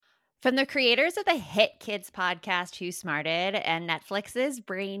From the creators of the hit kids podcast Who Smarted and Netflix's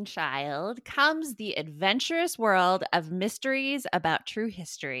Brainchild comes the adventurous world of mysteries about true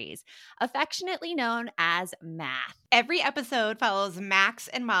histories, affectionately known as math. Every episode follows Max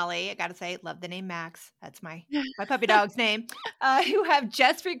and Molly. I gotta say, love the name Max. That's my puppy dog's name. Who have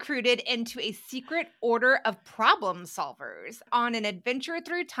just recruited into a secret order of problem solvers on an adventure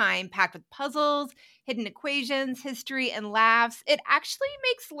through time packed with puzzles, hidden equations, history, and laughs. It actually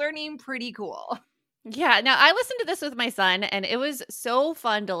makes learning pretty cool. Yeah, now I listened to this with my son and it was so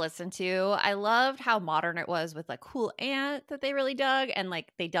fun to listen to. I loved how modern it was with like cool aunt that they really dug and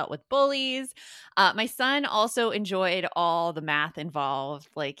like they dealt with bullies. My son also enjoyed all the math involved.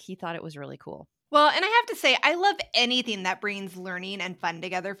 Like he thought it was really cool. Well, and I have to say, I love anything that brings learning and fun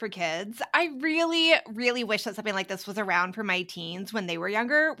together for kids. I really, really wish that something like this was around for my teens when they were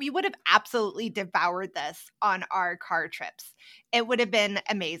younger. We would have absolutely devoured this on our car trips. It would have been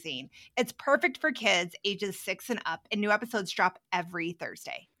amazing. It's perfect for kids ages 6 and up, and new episodes drop every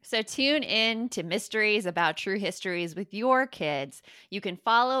Thursday. So tune in to Mysteries About True Histories with your kids. You can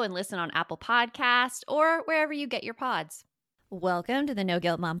follow and listen on Apple Podcasts or wherever you get your pods. Welcome to the No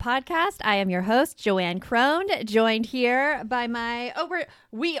Guilt Mom podcast. I am your host, Joanne Crone, joined here by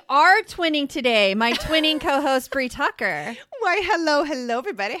we are twinning today. My twinning co-host, Bree Tucker. Why, hello,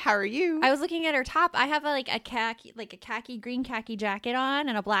 everybody. How are you? I was looking at her top. I have a green khaki jacket on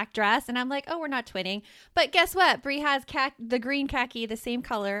and a black dress, and I'm like, oh, we're not twinning. But guess what? Bree has the green khaki, the same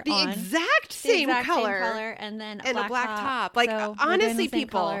color, the exact same color, and then a black top. Like so honestly,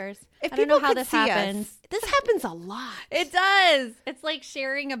 people. Colors. If I don't people know how this happens. This happens a lot. It does. It's like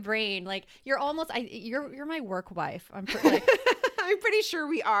sharing a brain. Like you're my work wife. I'm pretty sure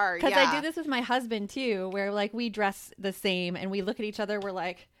we are. Because I do this with my husband too, where like we dress the same and we look at each other. We're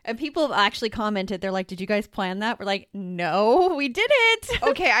like, and people have actually commented. They're like, "Did you guys plan that?" We're like, "No, we didn't."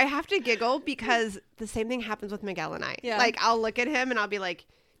 Okay, I have to giggle because the same thing happens with Miguel and I. Yeah. Like I'll look at him and I'll be like,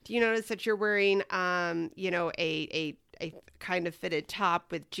 "Do you notice that you're wearing, a kind of fitted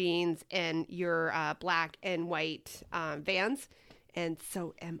top with jeans and your black and white Vans?" And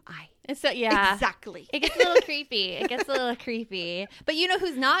so am I. And so, yeah. Exactly. It gets a little creepy. But you know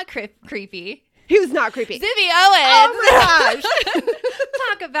who's not creepy? Who's not creepy? Zibby Owens. Oh my gosh.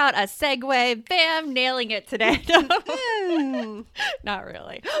 Talk about a segue. Bam, nailing it today. Not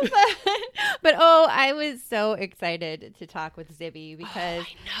really. But I was so excited to talk with Zibby because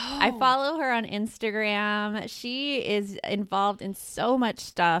I follow her on Instagram. She is involved in so much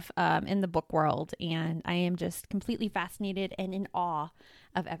stuff in the book world, and I am just completely fascinated and in awe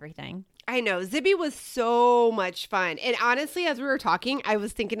of everything. I know. Zibby was so much fun. And honestly, as we were talking, I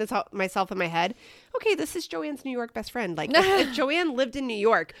was thinking to myself in my head, okay, this is Joanne's New York best friend. Like if Joanne lived in New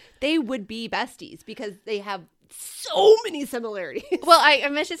York, they would be besties because they have so many similarities. Well, I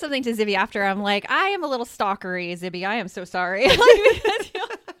mentioned something to Zibby after. I'm like, I am a little stalkery, Zibby. I am so sorry.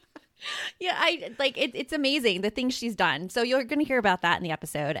 Yeah, it's amazing the things she's done. So you're going to hear about that in the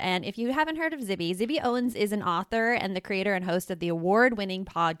episode. And if you haven't heard of Zibby, Zibby Owens is an author and the creator and host of the award-winning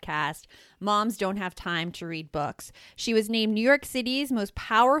podcast, Moms Don't Have Time to Read Books. She was named New York City's most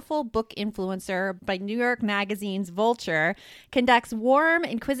powerful book influencer by New York Magazine's Vulture, conducts warm,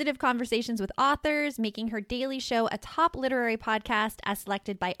 inquisitive conversations with authors, making her daily show a top literary podcast as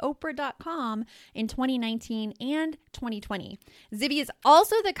selected by Oprah.com in 2019 and 2020. Zibby is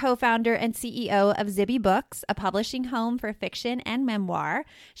also the co-founder and CEO of Zibby Books, a publishing home for fiction and memoir.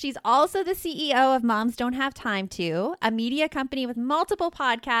 She's also the CEO of Moms Don't Have Time To, a media company with multiple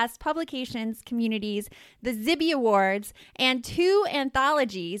podcasts, publications, communities, the Zibby Awards, and 2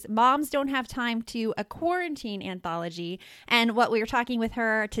 anthologies, Moms Don't Have Time To, a quarantine anthology, and what we were talking with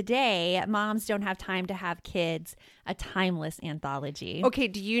her today, Moms Don't Have Time to Have Kids, a timeless anthology. Okay,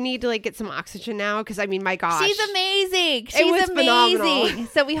 do you need to get some oxygen now? Because I mean, my gosh. She's amazing. She's amazing. Phenomenal.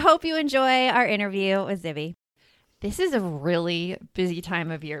 So we hope you enjoy our interview with Zibby. This is a really busy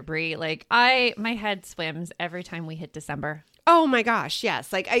time of year, Brie. Like my head swims every time we hit December. Oh my gosh,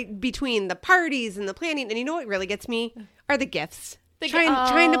 yes. Between the parties and the planning, and you know what really gets me are the gifts. Trying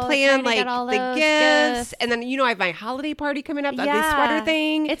to plan the gifts. And then, I have my holiday party coming up, the sweater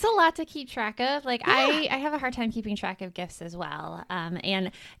thing. It's a lot to keep track of. I have a hard time keeping track of gifts as well.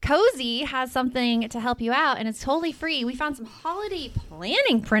 And Cozy has something to help you out, and it's totally free. We found some holiday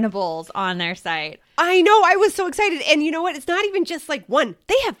planning printables on their site. I know. I was so excited. And you know what? It's not even just one.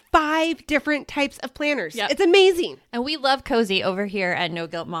 They have 5 different types of planners. Yep. It's amazing. And we love Cozy over here at No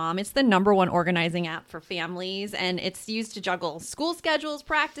Guilt Mom. It's the #1 organizing app for families, and it's used to juggle school school schedules,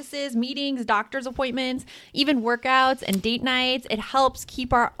 practices, meetings, doctor's appointments, even workouts and date nights. It helps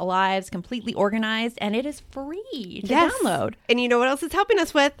keep our lives completely organized, and it is free to download. And you know what else it's helping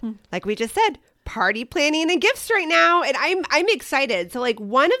us with? Like we just said, party planning and gifts right now. And I'm excited. So like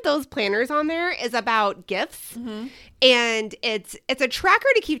one of those planners on there is about gifts. And it's a tracker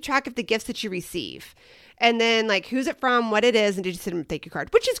to keep track of the gifts that you receive. And then like who's it from, what it is, and did you send them a thank you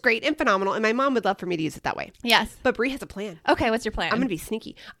card, which is great and phenomenal. And my mom would love for me to use it that way. Yes. But Brie has a plan. Okay, what's your plan? I'm going to be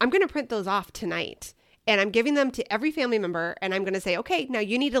sneaky. I'm going to print those off tonight. And I'm giving them to every family member. And I'm going to say, okay, now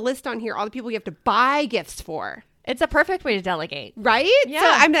you need a list on here, all the people you have to buy gifts for. It's a perfect way to delegate. Right? Yeah. So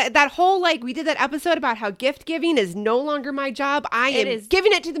I'm that whole, like, we did that episode about how gift giving is no longer my job. I am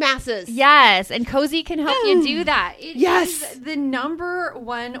giving it to the masses. Yes. And Cozy can help you do that. It Yes. is the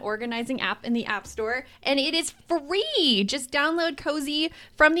 #1 organizing app in the App Store. And it is free. Just download Cozy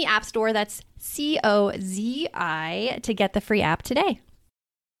from the App Store. That's COZI to get the free app today.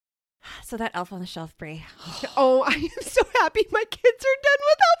 So that Elf on the Shelf, Brie. Oh, I am so happy my kids are done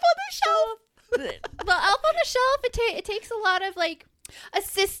with Elf on the Shelf. Well, Elf on the Shelf, it takes a lot of like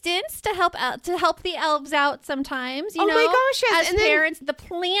assistance to help the elves out sometimes. You know, my gosh, yes. As parents, the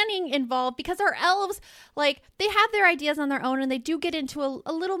planning involved, because our elves, like, they have their ideas on their own and they do get into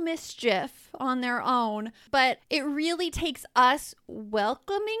a little mischief on their own, but it really takes us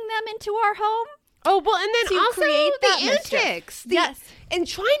welcoming them into our home. Oh, well, and then to also create the that mischief. antics. Yes. And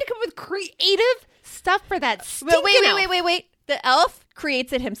trying to come up with creative stuff for that stinking Wait. The elf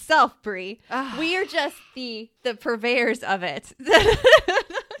creates it himself, Brie. We are just the purveyors of it.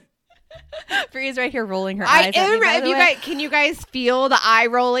 Bree is right here rolling her eyes. I am. Can you guys feel the eye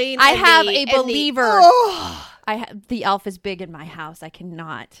rolling? I have a believer. The elf is big in my house. I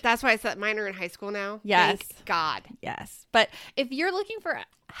cannot. That's why I said mine are in high school now. Yes. Thank God. Yes. But if you're looking for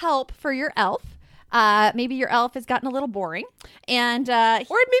help for your elf, maybe your elf has gotten a little boring, and or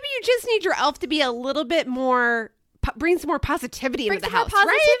maybe you just need your elf to be a little bit more. Bring some more positivity into the house.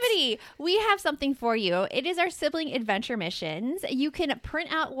 Positivity. Right? We have something for you. It is our sibling adventure missions. You can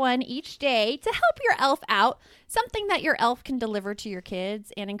print out one each day to help your elf out. Something that your elf can deliver to your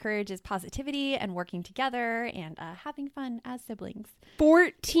kids and encourages positivity and working together and having fun as siblings.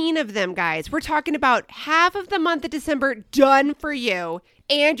 14 of them, guys. We're talking about half of the month of December done for you,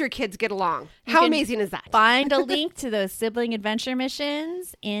 and your kids get along. How amazing is that? Find a link to those sibling adventure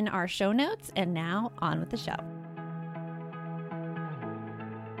missions in our show notes. And now on with the show.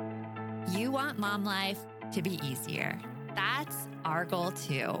 You want mom life to be easier. That's our goal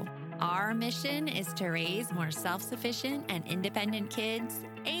too. Our mission is to raise more self-sufficient and independent kids,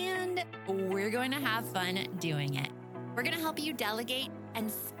 and we're going to have fun doing it. We're going to help you delegate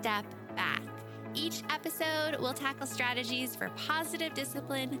and step back. Each episode will tackle strategies for positive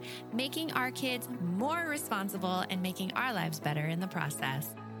discipline, making our kids more responsible and making our lives better in the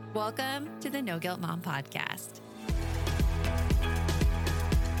process. Welcome to the No Guilt Mom Podcast.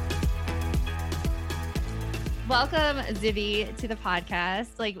 Welcome, Zibby, to the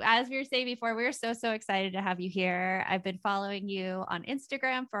podcast. Like, as we were saying before, we're so excited to have you here. I've been following you on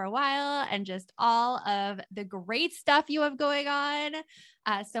Instagram for a while and just all of the great stuff you have going on.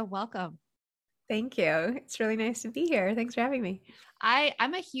 So welcome. Thank you. It's really nice to be here. Thanks for having me.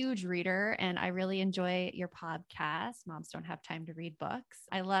 I'm a huge reader and I really enjoy your podcast. Moms Don't Have Time to Read Books.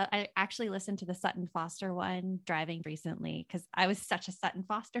 I actually listened to the Sutton Foster one driving recently because I was such a Sutton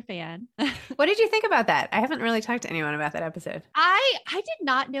Foster fan. What did you think about that? I haven't really talked to anyone about that episode. I did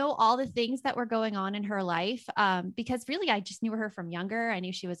not know all the things that were going on in her life because really I just knew her from younger. I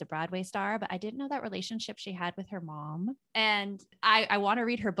knew she was a Broadway star, but I didn't know that relationship she had with her mom. And I want to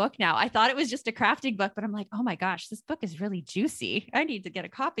read her book now. I thought it was just a crafting book, but I'm like, oh my gosh, this book is really juicy. I need to get a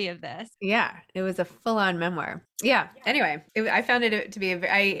copy of this. Yeah, it was a full-on memoir. Yeah. Anyway, I found it to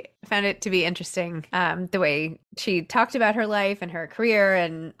be interesting, the way she talked about her life and her career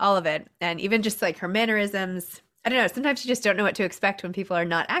and all of it, and even just like her mannerisms. I don't know. Sometimes you just don't know what to expect when people are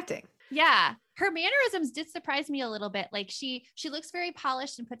not acting. Yeah. Her mannerisms did surprise me a little bit. Like she looks very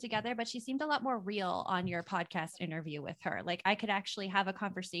polished and put together, but she seemed a lot more real on your podcast interview with her. Like I could actually have a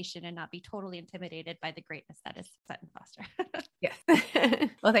conversation and not be totally intimidated by the greatness that is Sutton Foster. Yeah.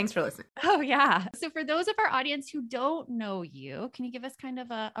 Well, thanks for listening. Oh yeah. So for those of our audience who don't know you, can you give us kind of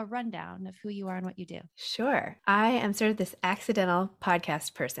a rundown of who you are and what you do? Sure. I am sort of this accidental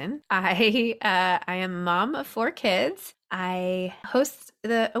podcast person. I am a mom of 4 kids. I host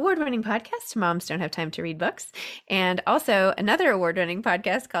the award-winning podcast, Moms Don't Have Time to Read Books, and also another award-winning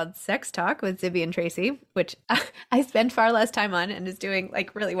podcast called Sex Talk with Zibby and Tracy, which I spend far less time on and is doing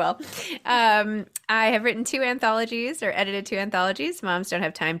like really well. I have written 2 anthologies or edited 2 anthologies, Moms Don't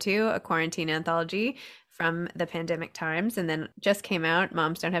Have Time To, a quarantine anthology, from the pandemic times, and then just came out,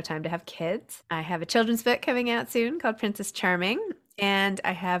 Moms Don't Have Time to Have Kids. I have a children's book coming out soon called Princess Charming. And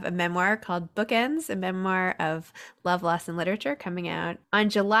I have a memoir called Bookends, a memoir of love, loss, and literature coming out on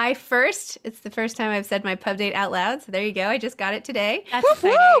July 1st. It's the first time I've said my pub date out loud. So there you go. I just got it today. That's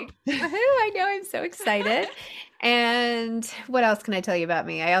exciting. Woohoo! I know. I'm so excited. And what else can I tell you about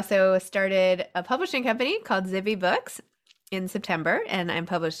me? I also started a publishing company called Zibby Books in September, and I'm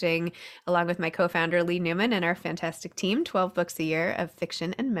publishing, along with my co-founder Lee Newman and our fantastic team, 12 books a year of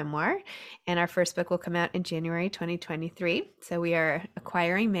fiction and memoir. And our first book will come out in January 2023. So we are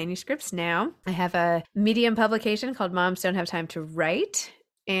acquiring manuscripts now. I have a Medium publication called Moms Don't Have Time to Write,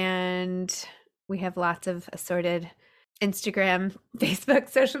 and we have lots of assorted Instagram, Facebook,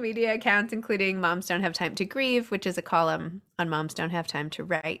 social media accounts, including Moms Don't Have Time to Grieve, which is a column on Moms Don't Have Time to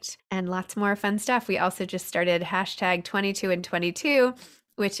Write, and lots more fun stuff. We also just started hashtag 22 and 22,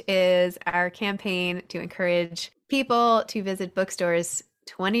 which is our campaign to encourage people to visit bookstores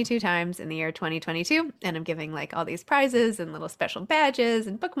 22 times in the year 2022. And I'm giving like all these prizes and little special badges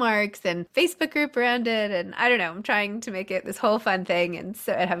and bookmarks and Facebook group around it. And I don't know, I'm trying to make it this whole fun thing. And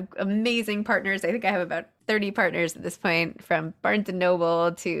so I have amazing partners. I think I have about 30 partners at this point, from Barnes and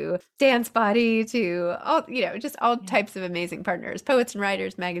Noble to Dance Body to all, just all types of amazing partners, Poets and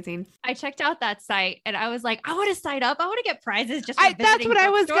Writers magazine. I checked out that site and I was like, I want to sign up. I want to get prizes just for That's visiting what I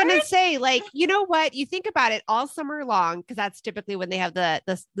was bookstores. going to say. Like, you know what? You think about it all summer long, because that's typically when they have the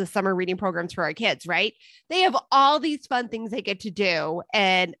summer reading programs for our kids, right? They have all these fun things they get to do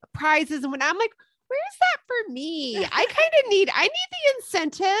and prizes. And when I'm like, where's that for me? I need the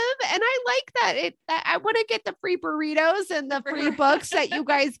incentive. And I like that. I want to get the free burritos and the free books that you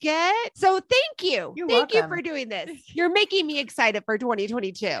guys get. So thank you. Thank you for doing this. You're making me excited for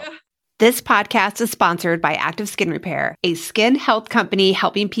 2022. This podcast is sponsored by Active Skin Repair, a skin health company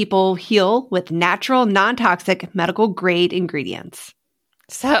helping people heal with natural, non-toxic, medical grade ingredients.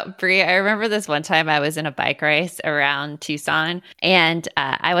 So, Brie, I remember this one time I was in a bike race around Tucson and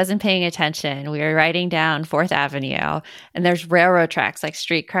I wasn't paying attention. We were riding down 4th Avenue and there's railroad tracks, like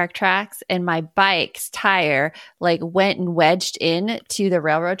streetcar tracks. And my bike's tire went and wedged in to the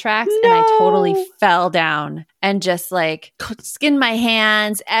railroad tracks. No. And I totally fell down and just skinned my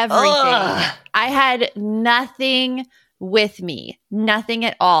hands, everything. Ugh. I had nothing with me, nothing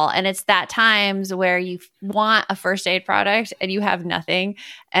at all. And it's that times where you want a first aid product and you have nothing.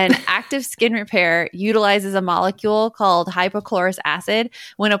 And Active Skin Repair utilizes a molecule called hypochlorous acid.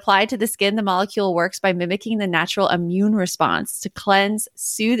 When applied to the skin, the molecule works by mimicking the natural immune response to cleanse,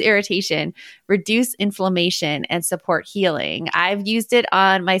 soothe irritation, reduce inflammation, and support healing. I've used it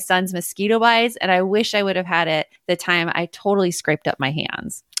on my son's mosquito bites, and I wish I would have had it the time I totally scraped up my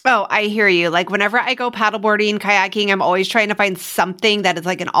hands. Oh, I hear you. Like whenever I go paddleboarding, kayaking, I'm always trying to find something that is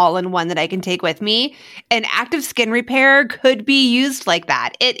like an all-in-one that I can take with me. And Active Skin Repair could be used like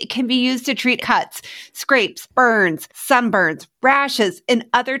that. It can be used to treat cuts, scrapes, burns, sunburns, rashes, and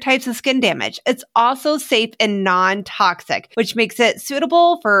other types of skin damage. It's also safe and non-toxic, which makes it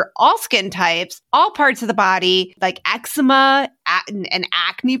suitable for all skin types, all parts of the body, like eczema and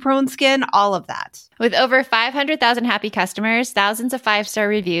acne-prone skin, all of that. With over 500,000 happy customers, thousands of 5-star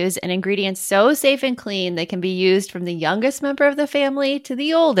reviews, and ingredients so safe and clean they can be used from the youngest member of the family to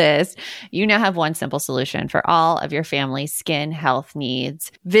the oldest, you now have one simple solution for all of your family's skin health needs.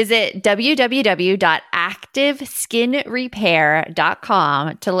 Visit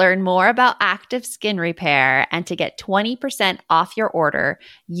www.activeskinrepair.com to learn more about Active Skin Repair and to get 20% off your order.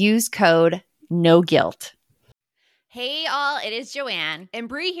 Use code NOGUILT. Hey all, it is Joanne. And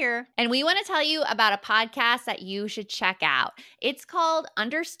Brie here. And we want to tell you about a podcast that you should check out. It's called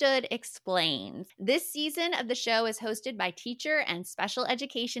Understood Explains. This season of the show is hosted by teacher and special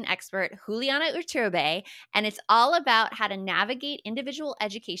education expert Juliana Urturbe, and it's all about how to navigate individual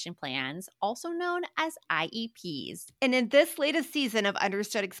education plans, also known as IEPs. And in this latest season of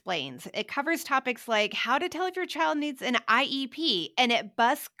Understood Explains, it covers topics like how to tell if your child needs an IEP, and it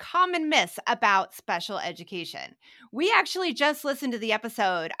busts common myths about special education. We actually just listened to the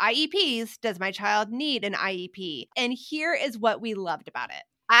episode, IEPs, Does My Child Need an IEP? And here is what we loved about it.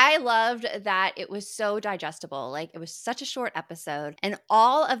 I loved that it was so digestible. It was such a short episode, and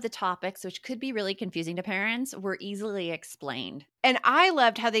all of the topics, which could be really confusing to parents, were easily explained. And I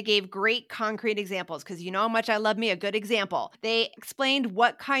loved how they gave great concrete examples because you know how much I love me a good example. They explained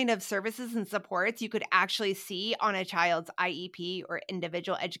what kind of services and supports you could actually see on a child's IEP or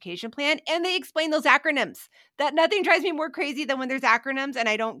individual education plan. And they explained those acronyms. That nothing drives me more crazy than when there's acronyms and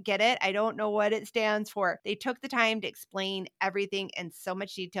I don't get it. I don't know what it stands for. They took the time to explain everything in so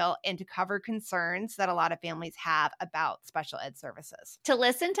much detail and to cover concerns that a lot of families have about special ed services. To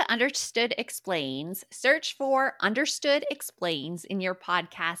listen to Understood Explains, search for Understood Explains in your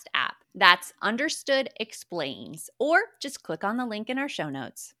podcast app. That's Understood Explains, or just click on the link in our show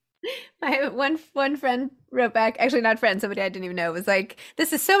notes. My one friend wrote back, actually not friend, somebody I didn't even know, was like,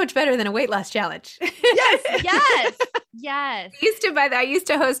 this is so much better than a weight loss challenge. Yes, yes, yes. I used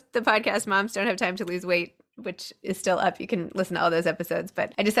to host the podcast Moms Don't Have Time to Lose Weight, which is still up. You can listen to all those episodes,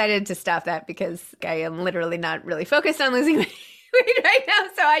 but I decided to stop that because I am literally not really focused on losing weight right now.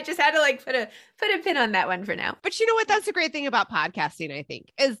 So I just had to like put a pin on that one for now. But you know what? That's the great thing about podcasting, I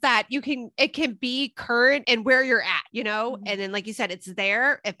think, is that it can be current and where you're at, you know? And then, like you said, it's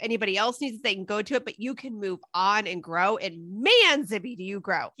there. If anybody else needs it, they can go to it, but you can move on and grow. And man, Zibby, do you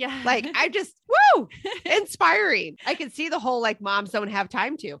grow? Yeah. Like I just, woo, inspiring. I can see the whole, like, moms don't have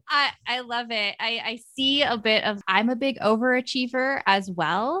time to. I love it. I see a bit of, I'm a big overachiever as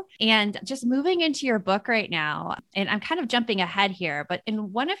well. And just moving into your book right now, and I'm kind of jumping ahead here, but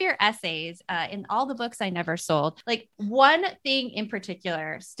in one of your essays, in all the books I never sold, like one thing in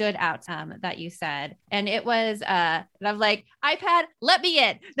particular stood out that you said, and it was, and I'm like, iPad, let me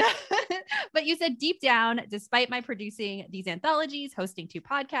in. But you said, deep down, despite my producing these anthologies, hosting 2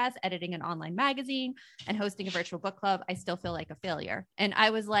 podcasts, editing an online magazine, and hosting a virtual book club, I still feel like a failure. And I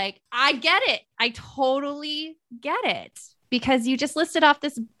was like, I get it. I totally get it. Because you just listed off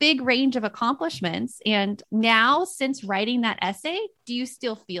this big range of accomplishments. And now, since writing that essay, do you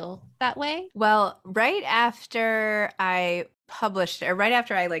still feel that way? Well, right after I published, or right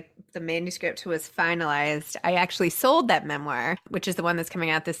after the manuscript was finalized, I actually sold that memoir, which is the one that's coming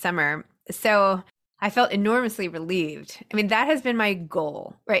out this summer. So I felt enormously relieved. I mean, that has been my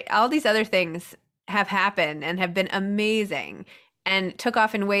goal, right? All these other things have happened and have been amazing and took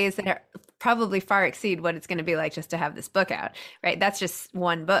off in ways that are probably far exceed what it's going to be like just to have this book out, right? That's just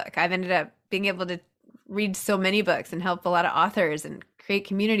one book. I've ended up being able to read so many books and help a lot of authors and create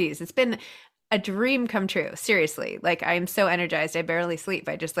communities. It's been a dream come true. Seriously. Like, I'm so energized. I barely sleep.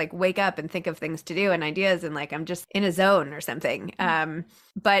 I just like wake up and think of things to do and ideas. And like, I'm just in a zone or something.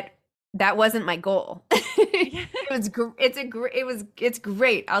 But that wasn't my goal. It's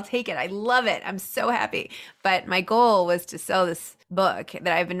great. I'll take it. I love it. I'm so happy. But my goal was to sell this book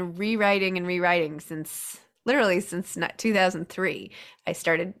that I've been rewriting since 2003. I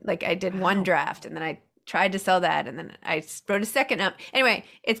started, I did one draft and then I tried to sell that and then I wrote a second up. Anyway,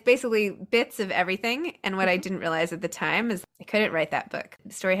 it's basically bits of everything. And what I didn't realize at the time is I couldn't write that book.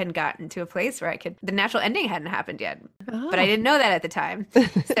 The story hadn't gotten to a place where the natural ending hadn't happened yet. But I didn't know that at the time.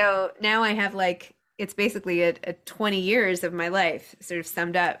 So now I have it's basically a 20 years of my life sort of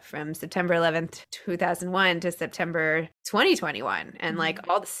summed up from September 11th, 2001 to September 2021. And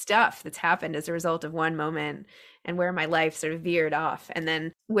all the stuff that's happened as a result of one moment and where my life sort of veered off. And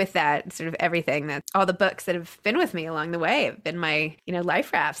then with that, sort of everything that all the books that have been with me along the way have been my,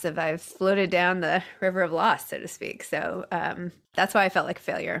 life rafts I've floated down the river of loss, so to speak. So that's why I felt like a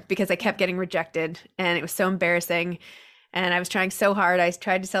failure, because I kept getting rejected and it was so embarrassing. And I was trying so hard. I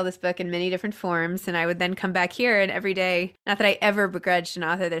tried to sell this book in many different forms. And I would then come back here and every day, not that I ever begrudged an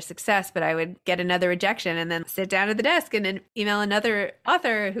author their success, but I would get another rejection and then sit down at the desk and then email another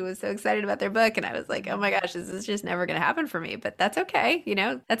author who was so excited about their book. And I was like, oh my gosh, this is just never going to happen for me. But that's okay.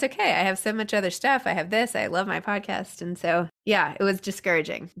 That's okay. I have so much other stuff. I have this. I love my podcast. And so, yeah, it was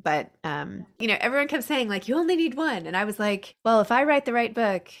discouraging. But, everyone kept saying you only need one. And I was like, well, if I write the right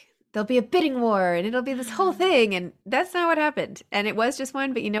book, there'll be a bidding war and it'll be this whole thing. And that's not what happened. And it was just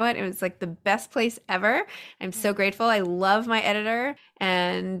one, but you know what? It was the best place ever. I'm so grateful. I love my editor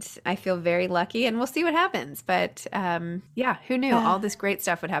and I feel very lucky and we'll see what happens. But who knew all this great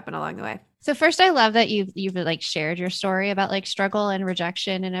stuff would happen along the way. So first, I love that you've shared your story about struggle and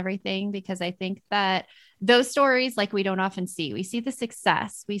rejection and everything, because I think that those stories, we don't often see. We see the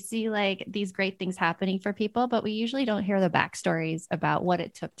success. We see these great things happening for people, but we usually don't hear the backstories about what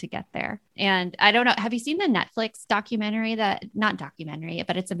it took to get there. And I don't know, have you seen the Netflix documentary not documentary,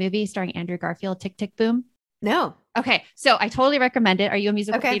 but it's a movie starring Andrew Garfield, Tick, Tick, Boom? No. Okay. So I totally recommend it. Are you a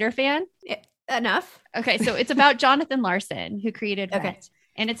musical theater fan? Enough. Okay. So it's about Jonathan Larson, who created Rent. Okay.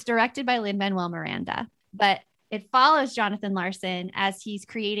 And it's directed by Lin-Manuel Miranda, but it follows Jonathan Larson as he's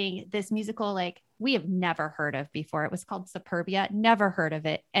creating this musical we have never heard of before. It was called Superbia, never heard of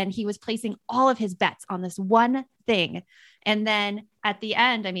it. And he was placing all of his bets on this one thing. And then at the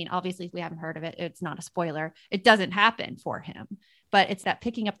end, I mean, obviously, if we haven't heard of it, it's not a spoiler. It doesn't happen for him, but it's that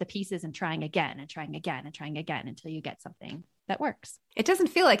picking up the pieces and trying again and trying again and trying again until you get something that works. It doesn't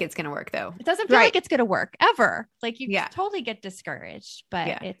feel like it's going to work, though. It doesn't feel like it's going to work ever. Like you Yeah. totally get discouraged, but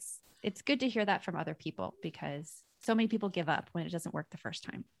Yeah. it's good to hear that from other people because so many people give up when it doesn't work the first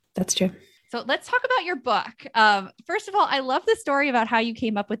time. That's true. So let's talk about your book. First of all, I love the story about how you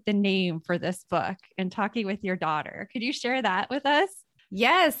came up with the name for this book and talking with your daughter. Could you share that with us?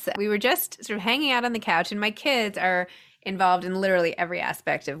 Yes. We were just sort of hanging out on the couch, and my kids are involved in literally every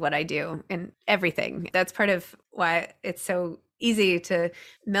aspect of what I do and everything. That's part of why it's so easy to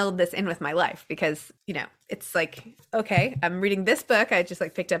meld this in with my life because, you know, it's like, okay, I'm reading this book. I just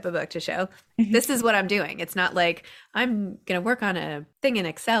like picked up a book to show this is what I'm doing. It's not like I'm going to work on a thing in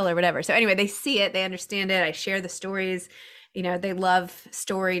Excel or whatever. So anyway, they see it, they understand it. I share the stories. You know, they love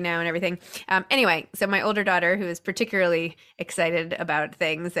story now and everything. Anyway, so my older daughter, who is particularly excited about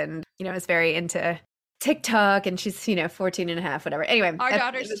things and, you know, is very into TikTok, and she's, you know, 14 and a half, whatever. Anyway. Our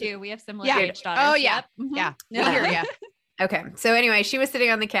daughters too. We have similar Yeah. age daughters. Oh, yeah. Yep. Mhm. Yeah. Yeah. I hear ya. Okay. So anyway, she was sitting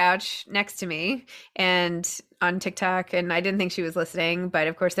on the couch next to me and on TikTok, and I didn't think she was listening, but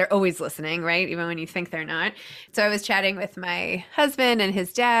of course they're always listening, right? Even when you think they're not. So I was chatting with my husband and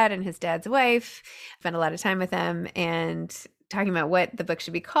his dad's wife. Spent a lot of time with them and talking about what the book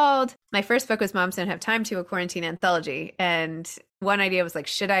should be called. My first book was Moms Don't Have Time to, a quarantine anthology. And one idea was like,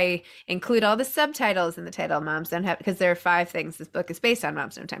 should I include all the subtitles in the title? Moms Don't Have, because there are 5 things this book is based on.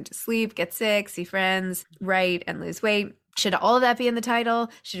 Moms Don't Have Time to sleep, get sick, see friends, write, and lose weight. Should all of that be in the title?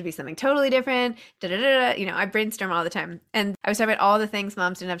 Should it be something totally different? You know, I brainstorm all the time. And I was talking about all the things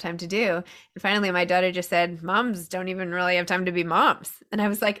moms didn't have time to do. And finally, my daughter just said, moms don't even really have time to be moms. And I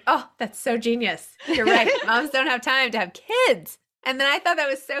was like, oh, that's so genius. You're right. Moms don't have time to have kids. And then I thought that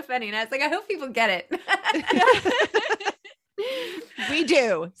was so funny. And I was like, I hope people get it. We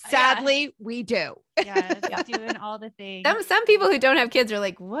do. Sadly, we do. Yeah, doing all the things. Some people who don't have kids are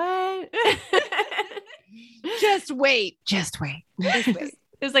like, what? Just wait. Just wait. It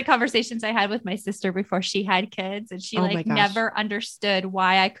was like conversations I had with my sister before she had kids, and she Oh my like gosh. never understood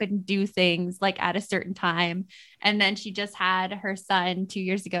why I couldn't do things like at a certain time. And then she just had her son 2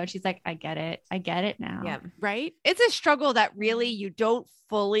 years ago, and she's like, I get it. I get it now. Yeah. Right? It's a struggle that really you don't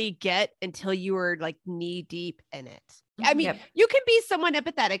fully get until you are like knee deep in it. I mean, Yep. you can be somewhat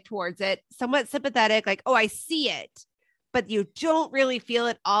empathetic towards it, somewhat sympathetic, like, oh, I see it, but you don't really feel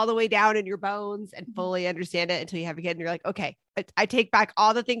it all the way down in your bones and fully understand it until you have a kid and you're like, okay, I take back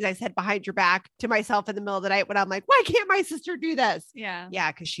all the things I said behind your back to myself in the middle of the night when I'm like, why can't my sister do this? Yeah.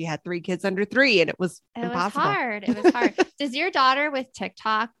 Yeah, because she had 3 kids under 3 and it was impossible. It was hard. Does your daughter with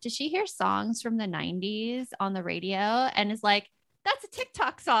TikTok, does she hear songs from the 90s on the radio and is like, that's a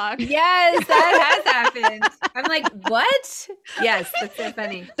TikTok song? Yes, that has happened. I'm like, what? Yes, that's so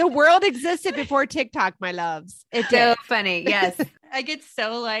funny. The world existed before TikTok, my loves. It So did. funny. Yes. I get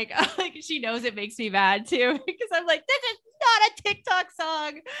so like she knows it makes me mad too because I'm like, this is not a TikTok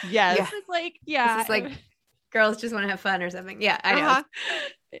song. Yes. This is like, yeah. This is like girls just want to have fun or something. Yeah, I know. Uh-huh.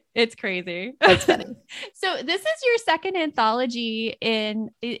 It's crazy. That's funny. So this is your second anthology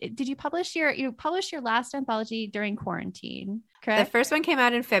did you publish your last anthology during quarantine, The correct? first one came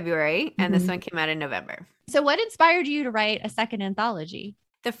out in February and this Mhm. one came out in November. So what inspired you to write a second anthology?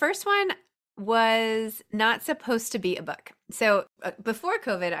 The first one was not supposed to be a book. So before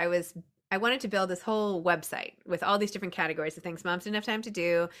COVID, I wanted to build this whole website with all these different categories of things moms didn't have time to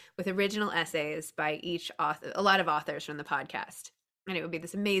do, with original essays by each author, a lot of authors from the podcast. And it would be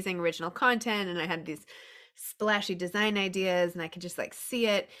this amazing original content. And I had these splashy design ideas and I could just like see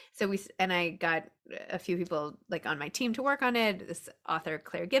it. So I got a few people like on my team to work on it. This author,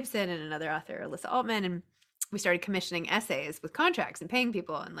 Claire Gibson, and another author, Alyssa Altman. And we started commissioning essays with contracts and paying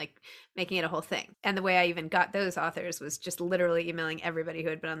people and like making it a whole thing. And the way I even got those authors was just literally emailing everybody who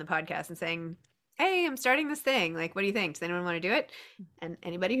had been on the podcast and saying, hey, I'm starting this thing. Like, what do you think? Does anyone want to do it? And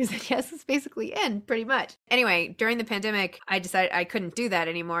anybody who said yes was basically in, pretty much. Anyway, during the pandemic, I decided I couldn't do that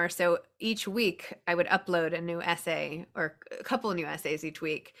anymore. So each week I would upload a new essay or a couple of new essays each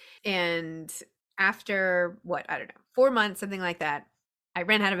week. And after 4 months, something like that, I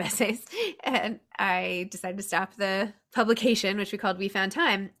ran out of essays and I decided to stop the publication, which we called We Found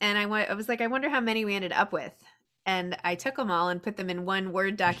Time. And I was like, I wonder how many we ended up with. And I took them all and put them in one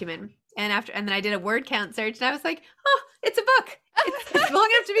Word document. And then I did a word count search and I was like, oh, it's a book. It's long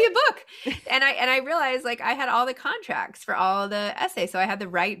enough to be a book. And I realized like I had all the contracts for all the essays. So I had the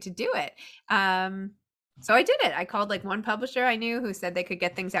right to do it. So I did it. I called like one publisher I knew who said they could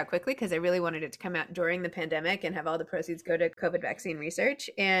get things out quickly because I really wanted it to come out during the pandemic and have all the proceeds go to COVID vaccine research.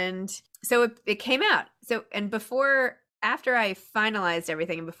 And so it came out. So, and after I finalized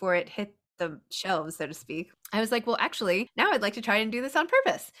everything and before it hit the shelves, so to speak, I was like, well, actually, now I'd like to try and do this on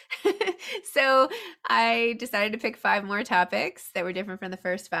purpose. So I decided to pick 5 more topics that were different from the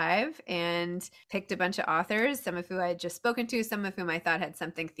first 5 and picked a bunch of authors, some of who I had just spoken to, some of whom I thought had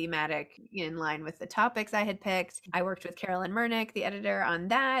something thematic in line with the topics I had picked. I worked with Carolyn Murnick, the editor, on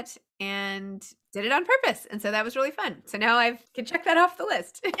that and did it on purpose. And so that was really fun. So now I can check that off the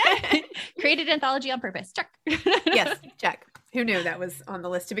list. Created anthology on purpose. Check. Yes, check. Who knew that was on the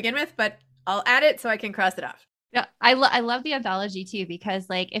list to begin with, but I'll add it so I can cross it off. Yeah, I love the anthology too, because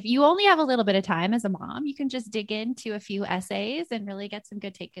like if you only have a little bit of time as a mom, you can just dig into a few essays and really get some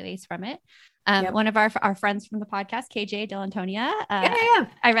good takeaways from it. Yep. One of our friends from the podcast, KJ Delantonia, Yeah.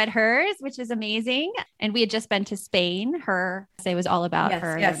 I read hers, which is amazing. And we had just been to Spain. Her essay was all about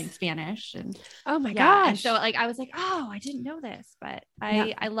her learning Spanish. And Oh my yeah, gosh. and so like I was like, oh, I didn't know this, but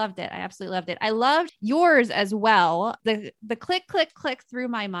I loved it. I absolutely loved it. I loved yours as well. The click through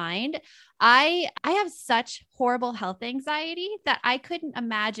my mind. I have such horrible health anxiety that I couldn't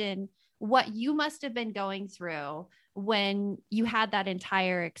imagine what you must have been going through when you had that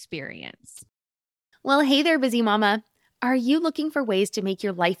entire experience. Well, hey there, busy mama. Are you looking for ways to make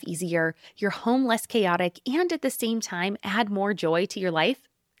your life easier, your home less chaotic, and at the same time add more joy to your life?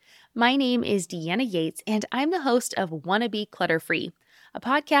 My name is Deanna Yates, and I'm the host of Wanna Be Clutter-Free, a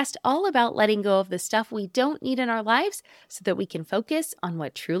podcast all about letting go of the stuff we don't need in our lives so that we can focus on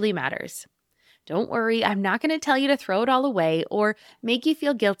what truly matters. Don't worry, I'm not going to tell you to throw it all away or make you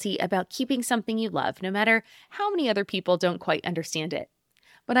feel guilty about keeping something you love, no matter how many other people don't quite understand it.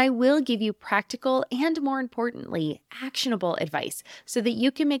 But I will give you practical and, more importantly, actionable advice so that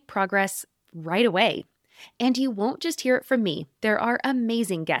you can make progress right away. And you won't just hear it from me. There are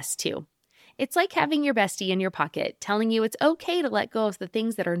amazing guests too. It's like having your bestie in your pocket telling you it's okay to let go of the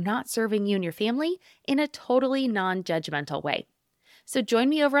things that are not serving you and your family in a totally non-judgmental way. So join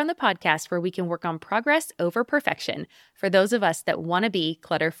me over on the podcast where we can work on progress over perfection for those of us that want to be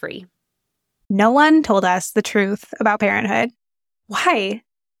clutter-free. No one told us the truth about parenthood. Why?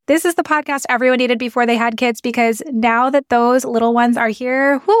 This is the podcast everyone needed before they had kids, because now that those little ones are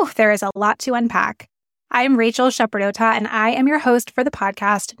here, there is a lot to unpack. I'm Rachel Shepardota, and I am your host for the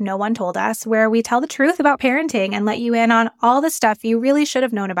podcast No One Told Us, where we tell the truth about parenting and let you in on all the stuff you really should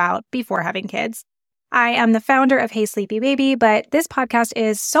have known about before having kids. I am the founder of Hey Sleepy Baby, but this podcast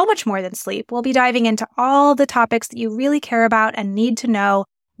is so much more than sleep. We'll be diving into all the topics that you really care about and need to know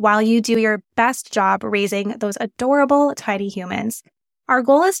while you do your best job raising those adorable, tiny humans. Our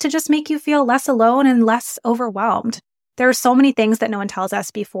goal is to just make you feel less alone and less overwhelmed. There are so many things that no one tells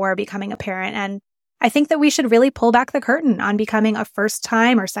us before becoming a parent, and I think that we should really pull back the curtain on becoming a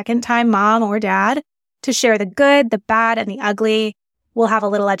first-time or second-time mom or dad to share the good, the bad, and the ugly. We'll have a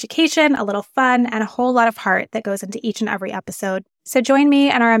little education, a little fun, and a whole lot of heart that goes into each and every episode. So join me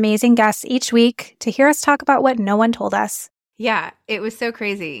and our amazing guests each week to hear us talk about what no one told us. Yeah, it was so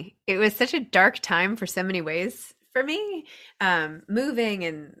crazy. It was such a dark time for so many ways for me, moving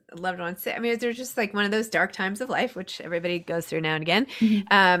and loved ones. I mean, they're just like one of those dark times of life, which everybody goes through now and again.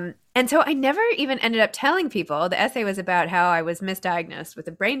 Mm-hmm. And so I never even ended up telling people. The essay was about how I was misdiagnosed with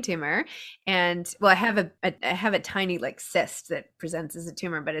a brain tumor. And well, I have a tiny like cyst that presents as a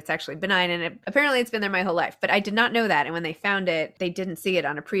tumor, but it's actually benign. And apparently it's been there my whole life, but I did not know that. And when they found it, they didn't see it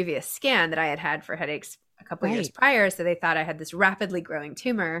on a previous scan that I had had for headaches a couple of years prior. So they thought I had this rapidly growing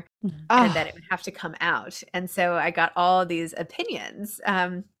tumor and that it would have to come out. And so I got all these opinions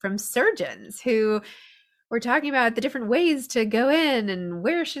from surgeons who were talking about the different ways to go in and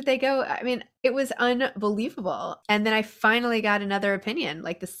where should they go. I mean, it was unbelievable. And then I finally got another opinion,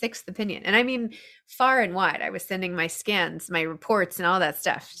 like the 6th opinion. And I mean, far and wide, I was sending my scans, my reports and all that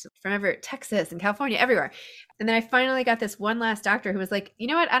stuff from Texas and California, everywhere. And then I finally got this one last doctor who was like, you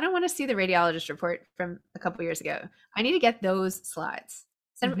know what? I don't want to see the radiologist report from a couple years ago. I need to get those slides.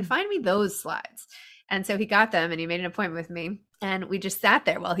 Find me those slides. And so he got them and he made an appointment with me. And we just sat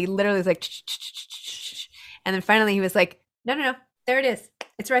there while he literally was like, and then finally he was like, no, there it is.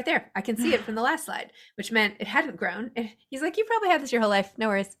 It's right there. I can see it from the last slide, which meant it hadn't grown. He's like, you probably had this your whole life. No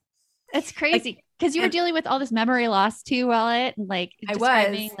worries. It's crazy because you were dealing with all this memory loss too, while like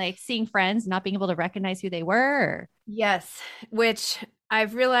describing like seeing friends, not being able to recognize who they were. Yes, which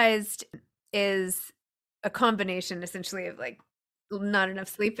I've realized is a combination essentially of like not enough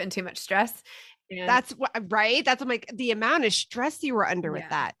sleep and too much stress. And that's what, right? That's like the amount of stress you were under with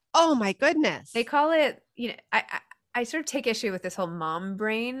that. Oh my goodness. They call it, I sort of take issue with this whole mom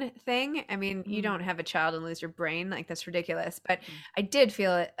brain thing. I mean, you don't have a child and lose your brain. Like, that's ridiculous. But I did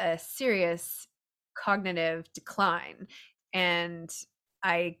feel a serious cognitive decline. And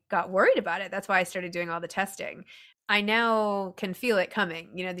I got worried about it. That's why I started doing all the testing. I now can feel it coming,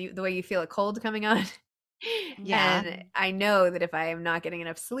 the way you feel a cold coming on. Yeah. And I know that if I am not getting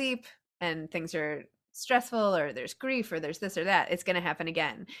enough sleep and things are stressful or there's grief or there's this or that, it's going to happen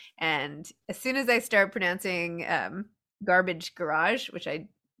again. And as soon as I start pronouncing garbage garage,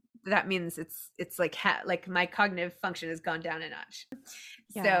 that means it's like my cognitive function has gone down a notch.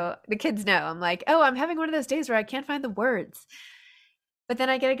 Yeah. So the kids know. I'm like, oh, I'm having one of those days where I can't find the words. But then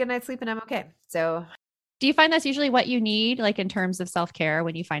I get a good night's sleep and I'm okay. So do you find that's usually what you need, like in terms of self-care,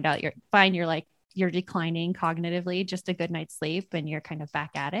 when you find out you're declining cognitively, just a good night's sleep and you're kind of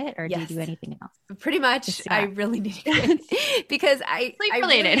back at it? Or do you do anything else? Pretty much. I really need it because I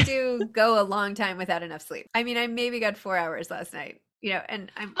really do go a long time without enough sleep. I mean, I maybe got 4 hours last night,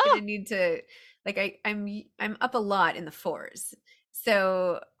 and I'm going to need to, like, I'm up a lot in the 4s.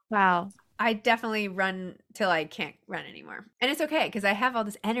 So wow. I definitely run till I can't run anymore. And it's okay because I have all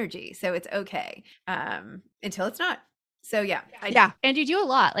this energy. So it's okay until it's not. So yeah. And you do a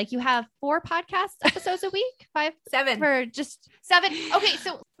lot. Like, you have 4 podcast episodes a week, 5, 7 for just 7. Okay.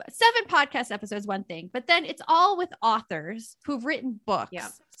 So 7 podcast episodes, one thing, but then it's all with authors who've written books. Yeah.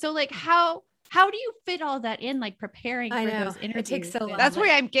 So like, how do you fit all that in, like preparing for those interviews? It takes so long. That's why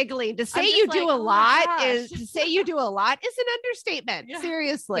I'm giggling. To say you do a lot is an understatement. Yeah.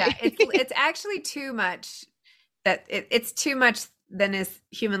 Seriously. Yeah, it's actually too much. It's too much than is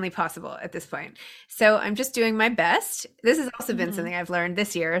humanly possible at this point. So I'm just doing my best. This has also been something I've learned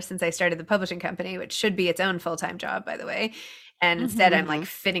this year since I started the publishing company, which should be its own full-time job, by the way. And instead I'm like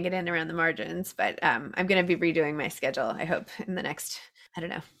fitting it in around the margins, but I'm going to be redoing my schedule, I hope, in the next,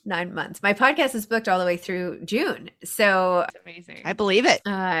 9 months. My podcast is booked all the way through June. So that's amazing. I believe it.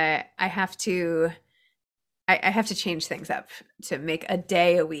 I have to change things up to make a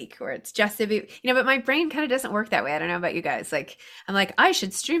day a week where it's just Zibby, but my brain kind of doesn't work that way. I don't know about you guys. Like, I'm like, I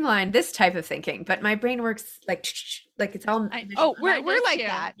should streamline this type of thinking, but my brain works like it's all. We're like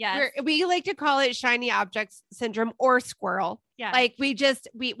that. Yeah. We like to call it shiny objects syndrome or squirrel. Yeah. Like we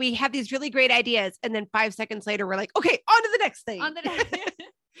have these really great ideas. And then 5 seconds later, we're like, okay, on to the next thing.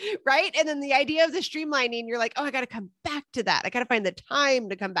 Right. And then the idea of the streamlining, you're like, oh, I got to come back to that. I got to find the time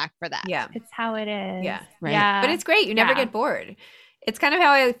to come back for that. Yeah. It's how it is. Yeah. Right. Yeah. But it's great. You never get bored. It's kind of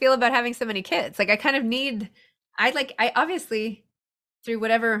how I feel about having so many kids. Like, I kind of I obviously, through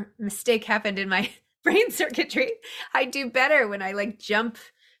whatever mistake happened in my brain circuitry, I do better when I like jump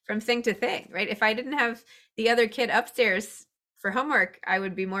from thing to thing, right? If I didn't have the other kid upstairs for homework, I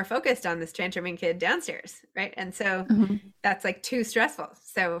would be more focused on this tantruming kid downstairs, right? And so that's like too stressful.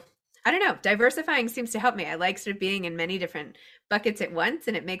 So I don't know, diversifying seems to help me. I like sort of being in many different buckets at once,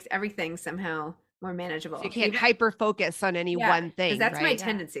 and it makes everything somehow more manageable. So you can't hyper focus on any one thing. That's my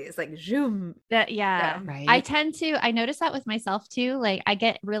tendency. It's like zoom. Right. I notice that with myself too. Like, I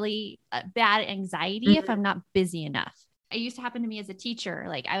get really bad anxiety if I'm not busy enough. It used to happen to me as a teacher.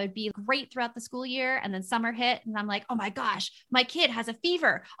 Like, I would be great throughout the school year, and then summer hit and I'm like, oh my gosh, my kid has a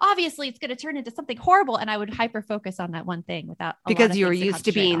fever. Obviously it's going to turn into something horrible. And I would hyper focus on that one thing because you were used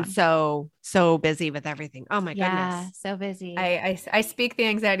to being so busy with everything. Oh my goodness. So busy. I speak the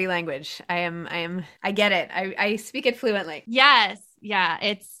anxiety language. I get it. I speak it fluently. Yes. Yeah.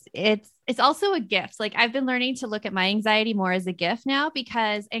 It's also a gift. Like, I've been learning to look at my anxiety more as a gift now,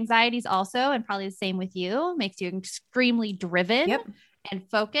 because anxiety is also, and probably the same with you, makes you extremely driven and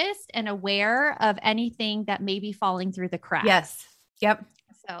focused and aware of anything that may be falling through the cracks. Yes. Yep.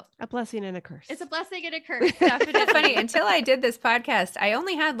 So a blessing and a curse. It's a blessing and a curse. Definitely. It's funny. Until I did this podcast, I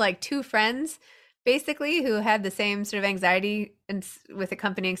only had like 2 friends basically who had the same sort of anxiety and with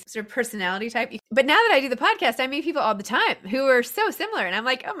accompanying sort of personality type. But now that I do the podcast, I meet people all the time who are so similar. And I'm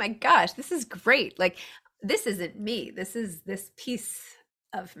like, oh my gosh, this is great. Like, this isn't me. This is this piece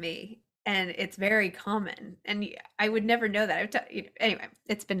of me. And it's very common. And I would never know that. Anyway,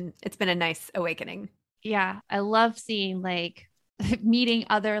 it's been a nice awakening. Yeah. I love seeing like meeting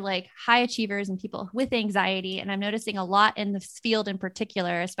other like high achievers and people with anxiety. And I'm noticing a lot in this field in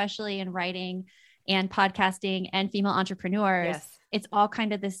particular, especially in writing and podcasting and female entrepreneurs. Yes. It's all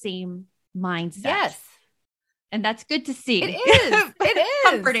kind of the same mindset. Yes. And that's good to see. It is. It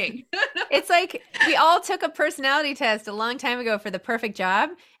is. Comforting. It's like we all took a personality test a long time ago for the perfect job.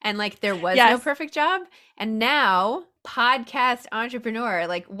 And like, there was no perfect job. And now podcast entrepreneur,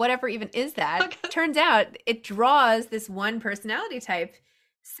 like whatever even is that, turns out it draws this one personality type.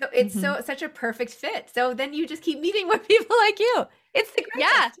 So it's such a perfect fit. So then you just keep meeting more people like you. It's the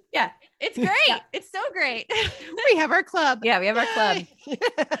greatest. Yeah. It's great. It's so great. We have our club. Yeah, we have our club.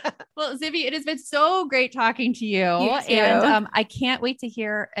 Well, Zibby, it has been so great talking to you. You too. And I can't wait to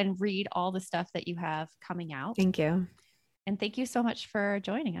hear and read all the stuff that you have coming out. Thank you. And thank you so much for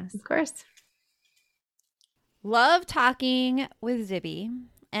joining us. Of course. Love talking with Zibby.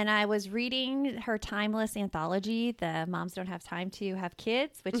 And I was reading her timeless anthology, the Moms Don't Have Time to Have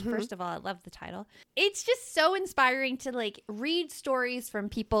Kids, which first of all, I love the title. It's just so inspiring to like read stories from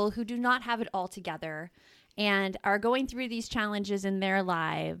people who do not have it all together and are going through these challenges in their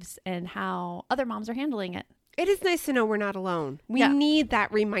lives and how other moms are handling it. It is nice to know we're not alone. We Yeah. need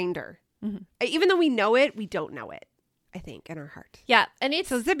that reminder. Even though we know it, we don't know it, I think, in our heart. Yeah. And it's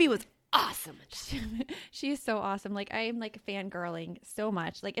So Zibby was awesome. she is so awesome. Like I am like fangirling so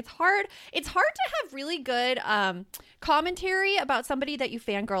much. Like it's hard to have really good commentary about somebody that you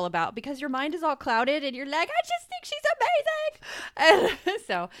fangirl about because your mind is all clouded and you're like, I just think she's amazing. And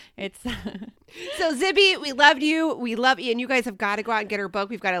so it's So Zibby, we love you. We love you. And you guys have got to go out and get her book.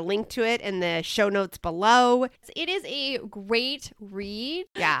 We've got a link to it in the show notes below. it is a great read.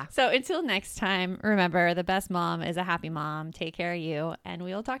 Yeah. So until next time, remember the best mom is a happy mom. Take care of you and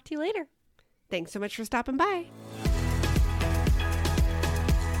we'll talk to you later. Thanks so much for stopping by.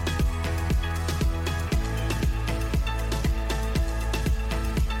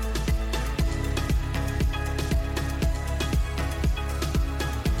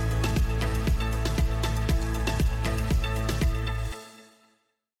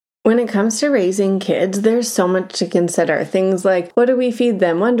 When it comes to raising kids, there's so much to consider. Things like, what do we feed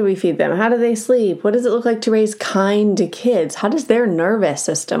them? When do we feed them? How do they sleep? What does it look like to raise kind kids? How does their nervous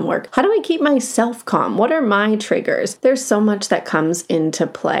system work? How do I keep myself calm? What are my triggers? There's so much that comes into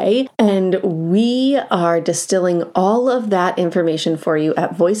play, and we are distilling all of that information for you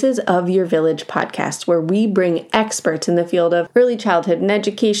at Voices of Your Village podcast, where we bring experts in the field of early childhood and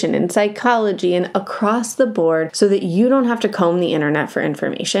education and psychology and across the board so that you don't have to comb the internet for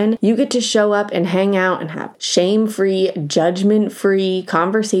information. You get to show up and hang out and have shame-free, judgment-free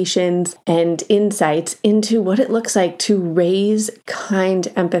conversations and insights into what it looks like to raise kind,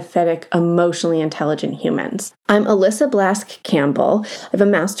 empathetic, emotionally intelligent humans. I'm Alyssa Blask Campbell. I have a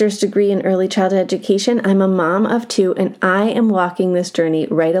master's degree in early childhood education. I'm a mom of 2, and I am walking this journey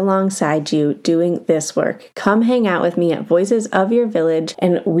right alongside you doing this work. Come hang out with me at Voices of Your Village,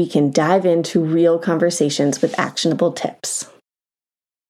 and we can dive into real conversations with actionable tips.